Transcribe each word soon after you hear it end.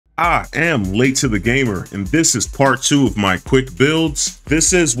I am late to the gamer, and this is part 2 of my quick builds.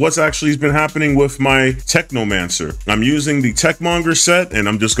 This is what's actually been happening with my Technomancer. I'm using the Techmonger set, and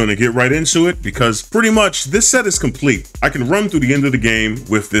I'm just going to get right into it because pretty much this set is complete. I can run through the end of the game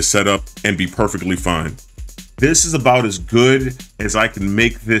with this setup and be perfectly fine. This is about as good as I can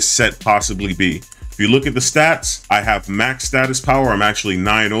make this set possibly be. If you look at the stats, I have max status power. I'm actually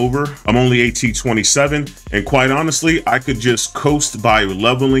 9 over. I'm only AT 27. And quite honestly, I could just coast by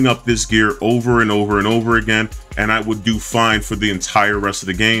leveling up this gear over and over and over again, and I would do fine for the entire rest of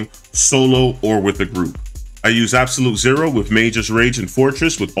the game, solo or with a group. I use Absolute Zero with Mage's Rage and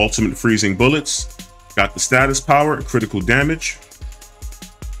Fortress with ultimate freezing bullets. Got the status power and critical damage.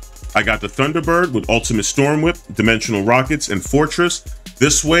 I got the Thunderbird with ultimate Storm Whip, dimensional rockets, and Fortress.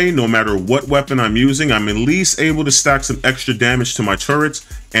 This way, no matter what weapon I'm using, I'm at least able to stack some extra damage to my turrets,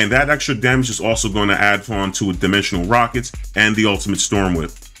 and that extra damage is also going to add on to dimensional rockets and the ultimate Storm Whip.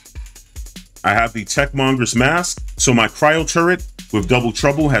 I have the Techmonger's Mask, so my cryo turret with Double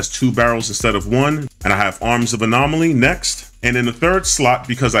Trouble has 2 barrels instead of 1, and I have Arms of Anomaly next. And in the third slot,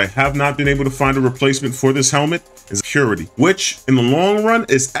 because I have not been able to find a replacement for this helmet, is Purity, which in the long run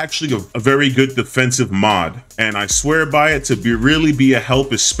is actually a very good defensive mod. And I swear by it to really be a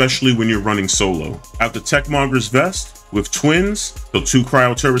help, especially when you're running solo. I have the Techmonger's Vest with Twins, so 2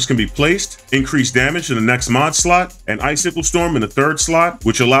 cryo turrets can be placed, increased damage in the next mod slot, and Icicle Storm in the third slot,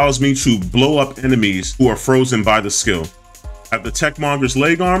 which allows me to blow up enemies who are frozen by the skill. I have the Techmonger's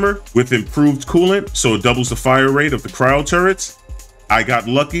Leg Armor with improved coolant, so it doubles the fire rate of the cryo turrets. I got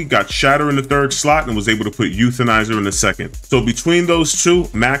lucky, got Shatter in the third slot, and was able to put Euthanizer in the second. So between those two,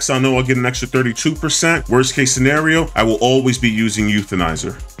 max, I know I'll get an extra 32%. Worst case scenario, I will always be using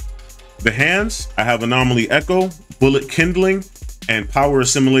Euthanizer. The hands, I have Anomaly Echo, Bullet Kindling, and Power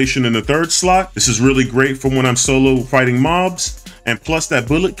Assimilation in the third slot. This is really great for when I'm solo fighting mobs. And plus that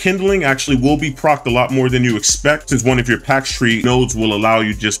Bullet Kindling actually will be procced a lot more than you expect, since one of your Pax Tree nodes will allow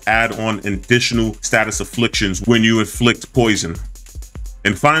you to just add on additional status afflictions when you inflict poison.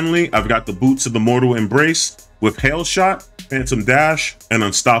 And finally, I've got the Boots of the Mortal Embrace with Hail Shot, Phantom Dash, and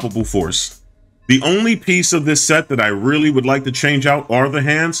Unstoppable Force. The only piece of this set that I really would like to change out are the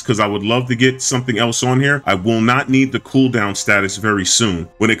hands, because I would love to get something else on here. I will not need the cooldown status very soon.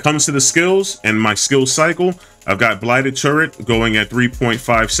 When it comes to the skills and my skill cycle, I've got Blighted Turret going at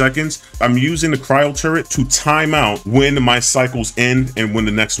 3.5 seconds. I'm using the Cryo Turret to time out when my cycles end and when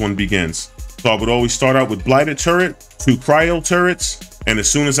the next one begins. So I would always start out with Blighted Turret, 2 Cryo Turrets, and as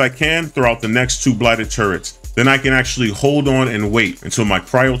soon as I can, throw out the next 2 Blighted Turrets. Then I can actually hold on and wait until my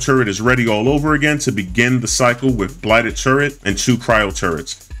cryo turret is ready all over again to begin the cycle with Blighted Turret and 2 cryo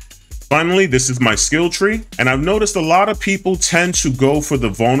turrets. Finally, this is my skill tree, and I've noticed a lot of people tend to go for the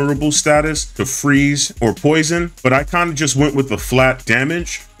vulnerable status to freeze or poison, but I kind of just went with the flat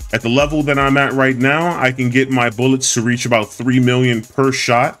damage. At the level that I'm at right now, I can get my bullets to reach about 3 million per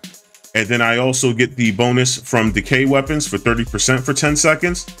shot. And then I also get the bonus from decay weapons for 30% for 10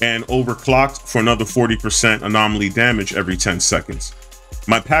 seconds and overclocked for another 40% anomaly damage every 10 seconds.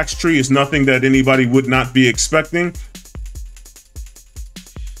 My Pax Tree is nothing that anybody would not be expecting.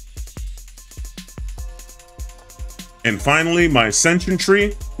 And finally, my Ascension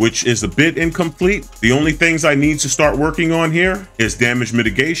Tree, which is a bit incomplete. The only things I need to start working on here is damage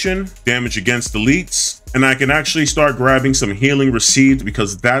mitigation, damage against elites, and I can actually start grabbing some healing received,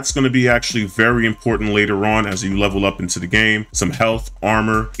 because that's going to be actually very important later on as you level up into the game. Some health,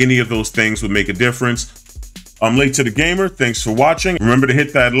 armor, any of those things would make a difference. I'm late to the gamer. Thanks for watching. Remember to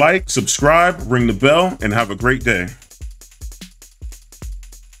hit that like, subscribe, ring the bell, and have a great day.